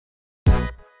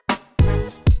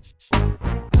Hey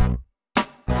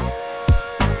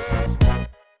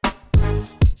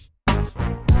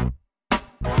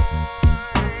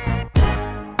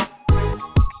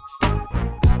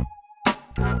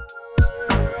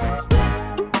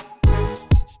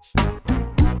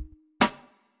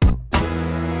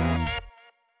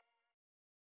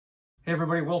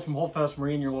everybody, Will from Holdfast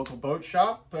Marine, your local boat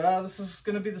shop. This is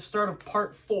going to be the start of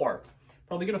part 4.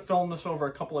 Probably going to film this over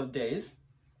a couple of days.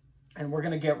 And we're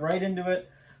going to get right into it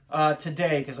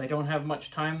today because I don't have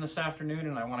much time this afternoon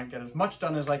and I want to get as much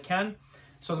done as I can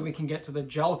so that we can get to the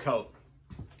gel coat.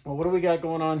 Well, what do we got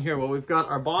going on here? Well, we've got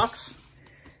our box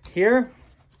here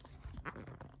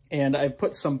and I've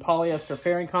put some polyester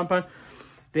fairing compound.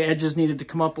 The edges needed to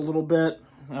come up a little bit.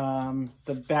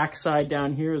 The back side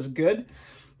down here is good.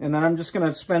 And then I'm just going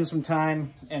to spend some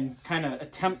time and kind of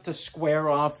attempt to square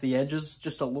off the edges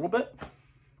just a little bit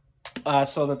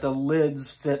so that the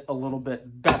lids fit a little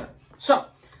bit better. So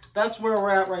that's where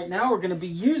we're at right now. We're going to be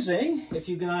using, if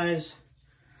you guys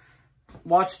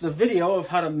watch the video of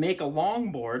how to make a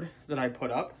longboard that I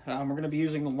put up, we're going to be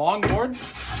using the longboard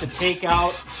to take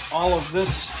out all of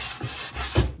this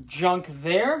junk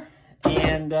there.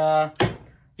 And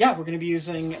yeah, we're going to be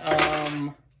using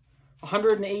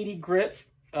 180 grit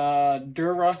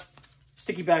Dura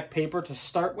sticky back paper to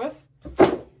start with.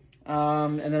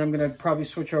 And then I'm going to probably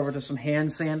switch over to some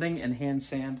hand sanding and hand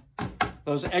sand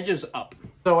those edges up.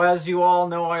 So as you all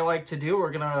know I like to do,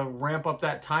 we're going to ramp up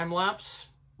that time lapse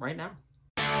right now.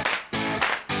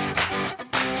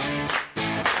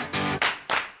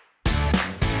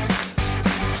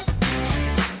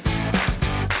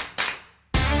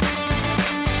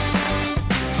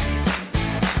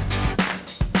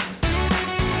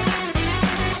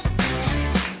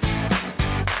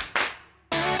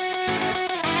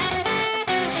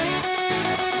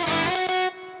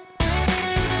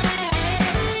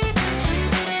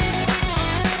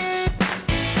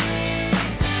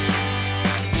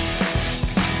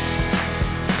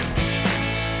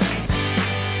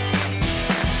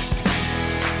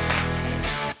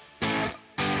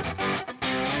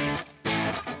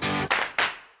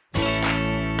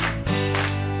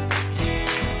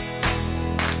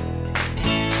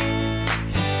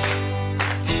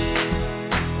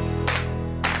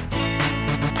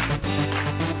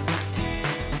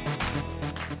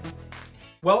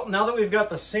 Well, now that we've got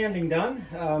the sanding done,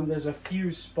 there's a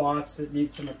few spots that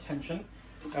need some attention.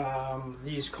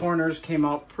 These corners came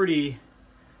out pretty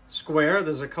square.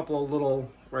 There's a couple of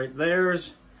little right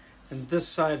there's, and this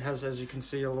side has, as you can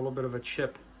see, a little bit of a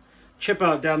chip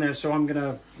out down there. So I'm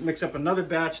gonna mix up another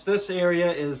batch. This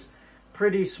area is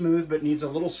pretty smooth, but needs a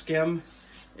little skim.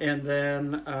 And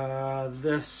then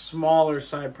this smaller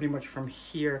side, pretty much from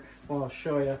here, well, I'll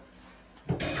show you.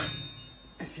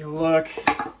 If you look,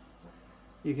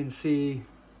 you can see,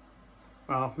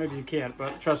 well, maybe you can't,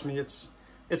 but trust me, it's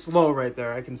low right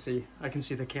there. I can see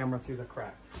the camera through the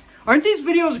crack. Aren't these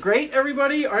videos great,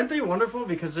 everybody? Aren't they wonderful?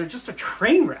 Because they're just a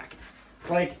train wreck.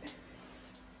 Like,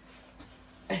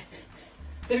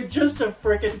 they're just a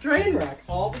freaking train wreck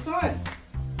all the time.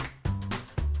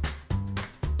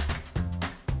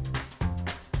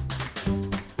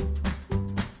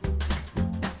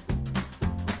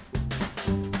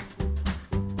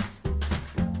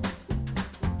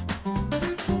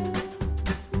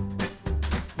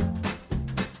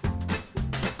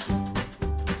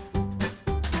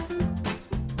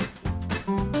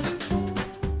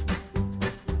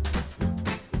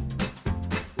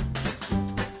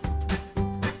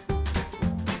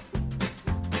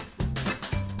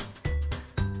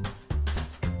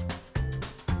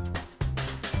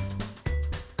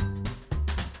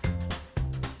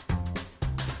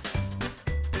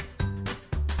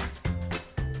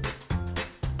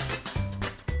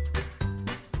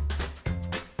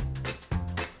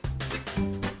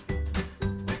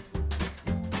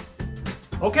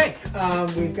 Okay,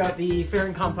 we've got the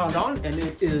fairing compound on and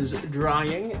it is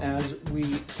drying as we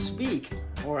speak,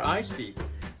 or I speak.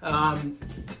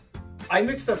 I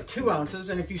mixed up 2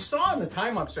 ounces, and if you saw in the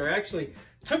time-lapse there, I actually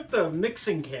took the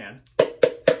mixing can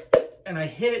and I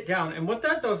hit it down, and what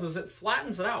that does is it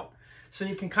flattens it out. So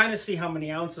you can kind of see how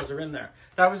many ounces are in there.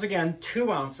 That was, again,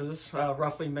 2 ounces,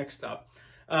 roughly mixed up,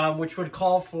 which would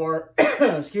call for,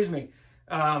 excuse me,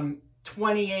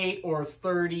 28 or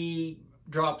 30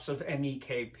 drops of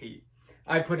MEKP.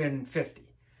 I put in 50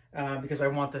 because I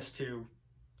want this to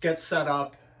get set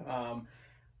up.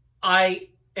 I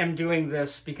am doing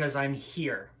this because I'm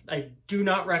here. I do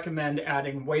not recommend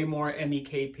adding way more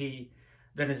MEKP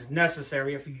than is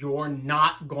necessary if you're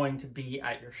not going to be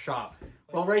at your shop.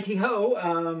 Well,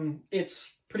 righty-ho, it's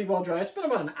pretty well dry. It's been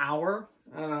about an hour.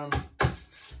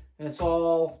 and it's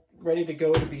all ready to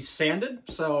go to be sanded.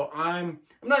 So I'm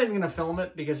not even going to film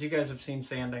it because you guys have seen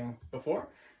sanding before.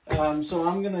 So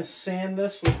I'm going to sand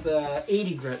this with the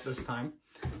 80 grit this time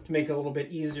to make it a little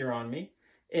bit easier on me.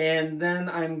 And then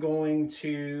I'm going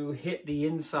to hit the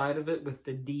inside of it with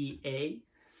the DA,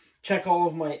 check all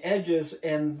of my edges,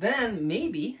 and then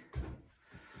maybe,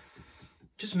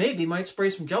 just maybe, might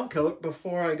spray some gel coat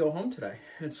before I go home today.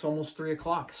 It's almost 3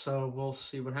 o'clock, so we'll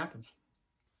see what happens.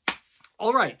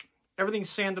 All right, everything's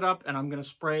sanded up, and I'm going to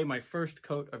spray my first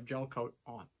coat of gel coat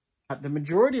on. The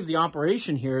majority of the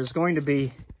operation here is going to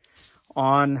be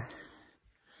on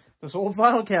this old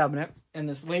file cabinet and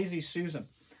this Lazy Susan,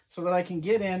 so that I can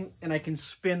get in and I can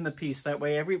spin the piece. That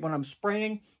way, when I'm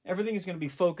spraying, everything is going to be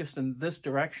focused in this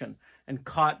direction and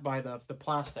caught by the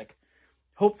plastic,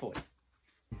 hopefully.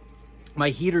 My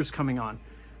heater's coming on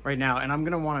right now, and I'm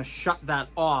going to want to shut that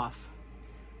off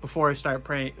before I start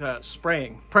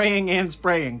spraying. Praying and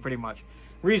spraying, pretty much.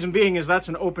 Reason being is that's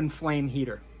an open flame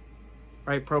heater,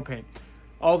 right? Propane.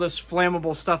 All this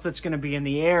flammable stuff that's going to be in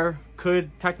the air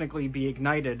could technically be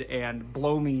ignited and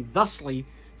blow me thusly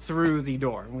through the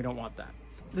door, and we don't want that.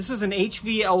 This is an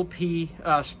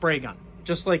HVLP spray gun,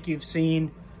 just like you've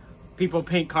seen people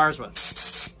paint cars with.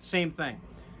 Same thing.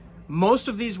 Most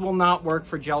of these will not work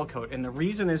for gel coat, and the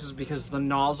reason is because the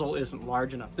nozzle isn't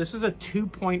large enough. This is a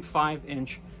 2.5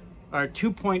 inch, or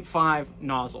 2.5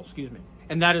 nozzle, excuse me.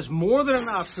 And that is more than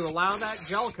enough to allow that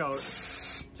gel coat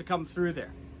to come through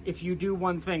there. If you do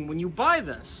one thing, when you buy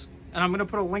this, and I'm gonna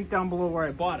put a link down below where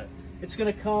I bought it, it's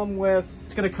gonna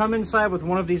come inside with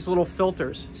one of these little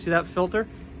filters. See that filter?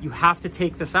 You have to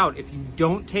take this out. If you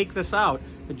don't take this out,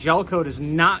 the gel coat is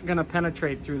not gonna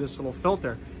penetrate through this little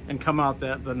filter and come out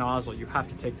the nozzle. You have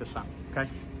to take this out, okay?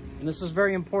 And this is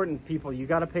very important, people. You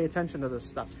gotta pay attention to this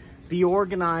stuff. Be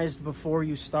organized before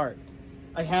you start.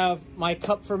 I have my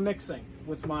cup for mixing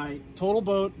with my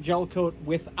TotalBoat Gelcoat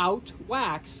without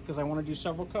wax, because I wanna do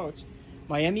several coats.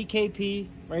 My MEKP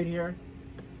right here.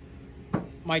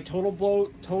 My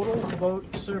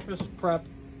TotalBoat Surface Prep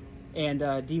and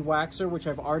de-waxer, which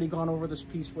I've already gone over this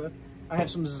piece with. I have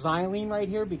some xylene right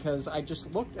here because I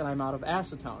just looked and I'm out of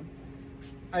acetone.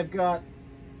 I've got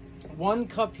one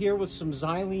cup here with some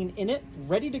xylene in it,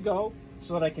 ready to go,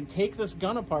 so that I can take this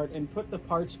gun apart and put the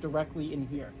parts directly in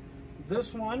here.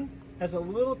 This one has a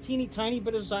little teeny tiny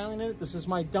bit of xylene in it. This is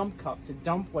my dump cup to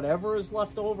dump whatever is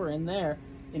left over in there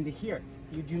into here.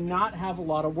 You do not have a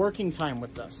lot of working time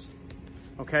with this.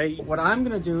 Okay, what I'm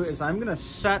gonna do is I'm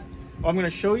gonna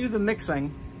show you the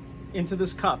mixing into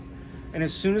this cup. And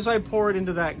as soon as I pour it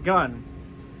into that gun,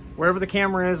 wherever the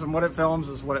camera is and what it films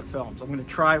is what it films. I'm gonna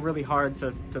try really hard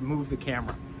to move the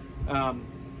camera.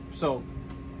 So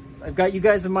I've got you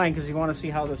guys in mind because you wanna see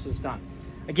how this is done.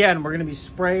 Again, we're gonna be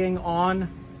spraying on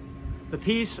the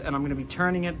piece and I'm gonna be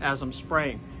turning it as I'm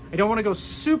spraying. I don't wanna go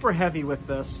super heavy with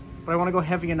this, but I want to go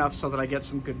heavy enough so that I get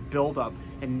some good buildup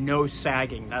and no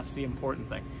sagging. That's the important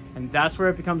thing. And that's where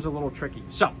it becomes a little tricky.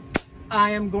 So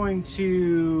I am going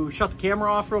to shut the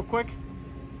camera off real quick,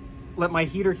 let my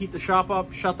heater heat the shop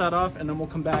up, shut that off, and then we'll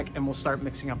come back and we'll start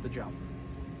mixing up the gel.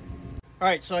 All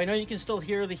right, so I know you can still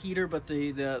hear the heater, but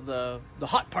the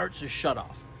hot parts is shut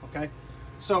off, okay?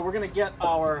 So we're gonna get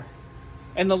our,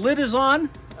 and the lid is on,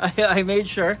 I made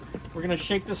sure. We're gonna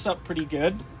shake this up pretty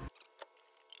good.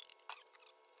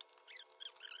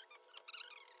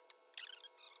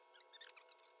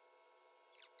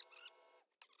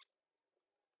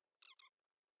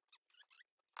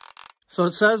 So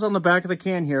it says on the back of the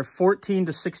can here, 14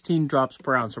 to 16 drops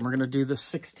per ounce, and we're gonna do the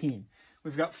 16.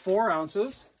 We've got 4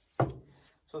 ounces,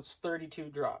 so it's 32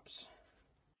 drops.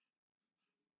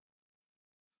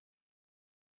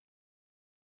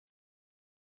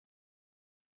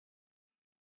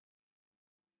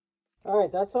 All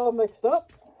right, that's all mixed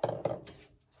up.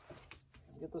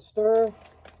 Get the stir.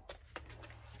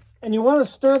 And you wanna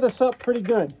stir this up pretty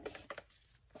good.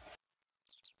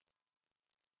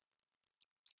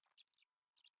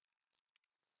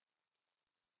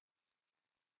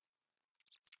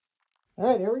 All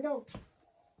right, here we go.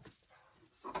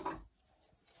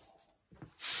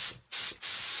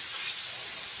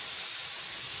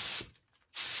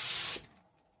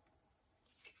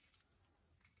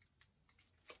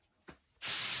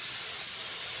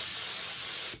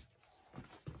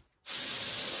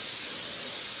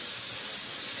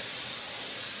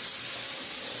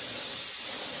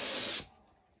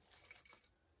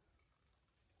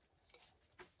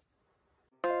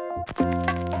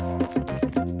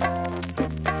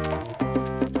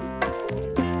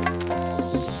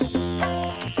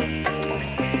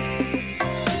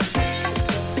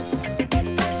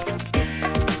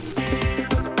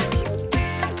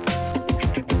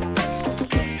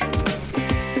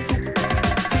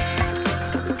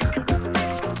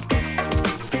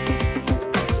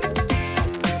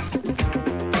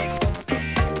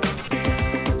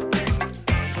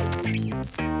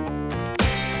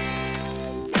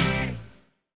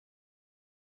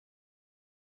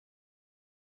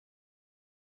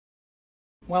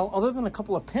 Well, other than a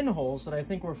couple of pinholes that I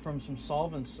think were from some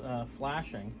solvents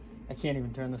flashing, I can't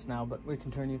even turn this now, but we can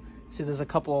turn you. See, there's a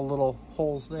couple of little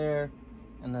holes there,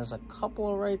 and there's a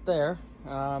couple right there.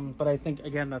 But I think,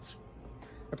 again, I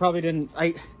probably didn't,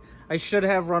 I should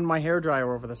have run my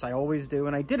hairdryer over this. I always do,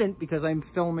 and I didn't because I'm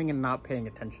filming and not paying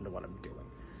attention to what I'm doing.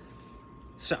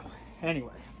 So,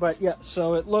 anyway, but yeah,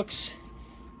 so it looks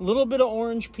a little bit of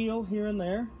orange peel here and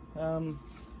there. I'm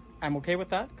okay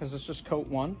with that because it's just coat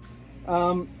 1.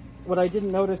 What I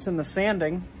didn't notice in the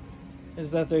sanding is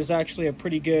that there's actually a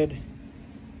pretty good,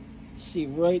 let's see,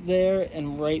 right there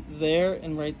and right there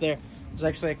and right there. There's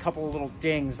actually a couple of little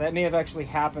dings. That may have actually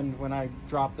happened when I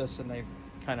dropped this and they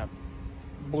kind of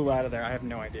blew out of there. I have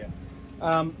no idea.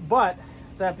 But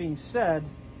that being said,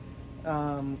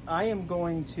 I am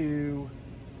going to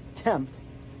attempt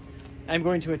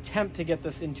to get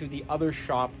this into the other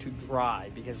shop to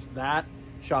dry because that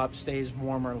shop stays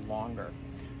warmer longer.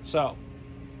 So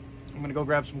I'm going to go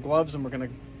grab some gloves and we're going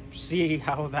to see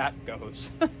how that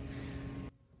goes.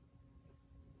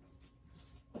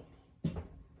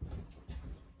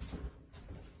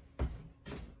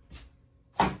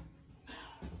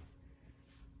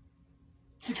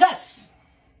 Success!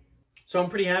 So I'm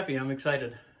pretty happy. I'm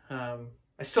excited. I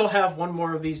still have one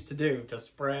more of these to do, to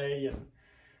spray,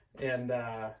 and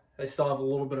I still have a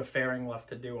little bit of fairing left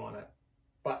to do on it.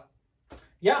 But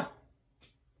yeah,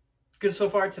 good so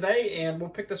far today, and we'll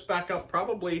pick this back up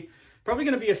probably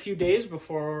going to be a few days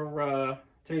before,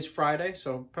 today's Friday,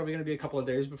 so probably going to be a couple of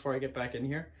days before I get back in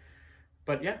here.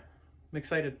 But yeah, I'm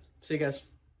excited. See you guys.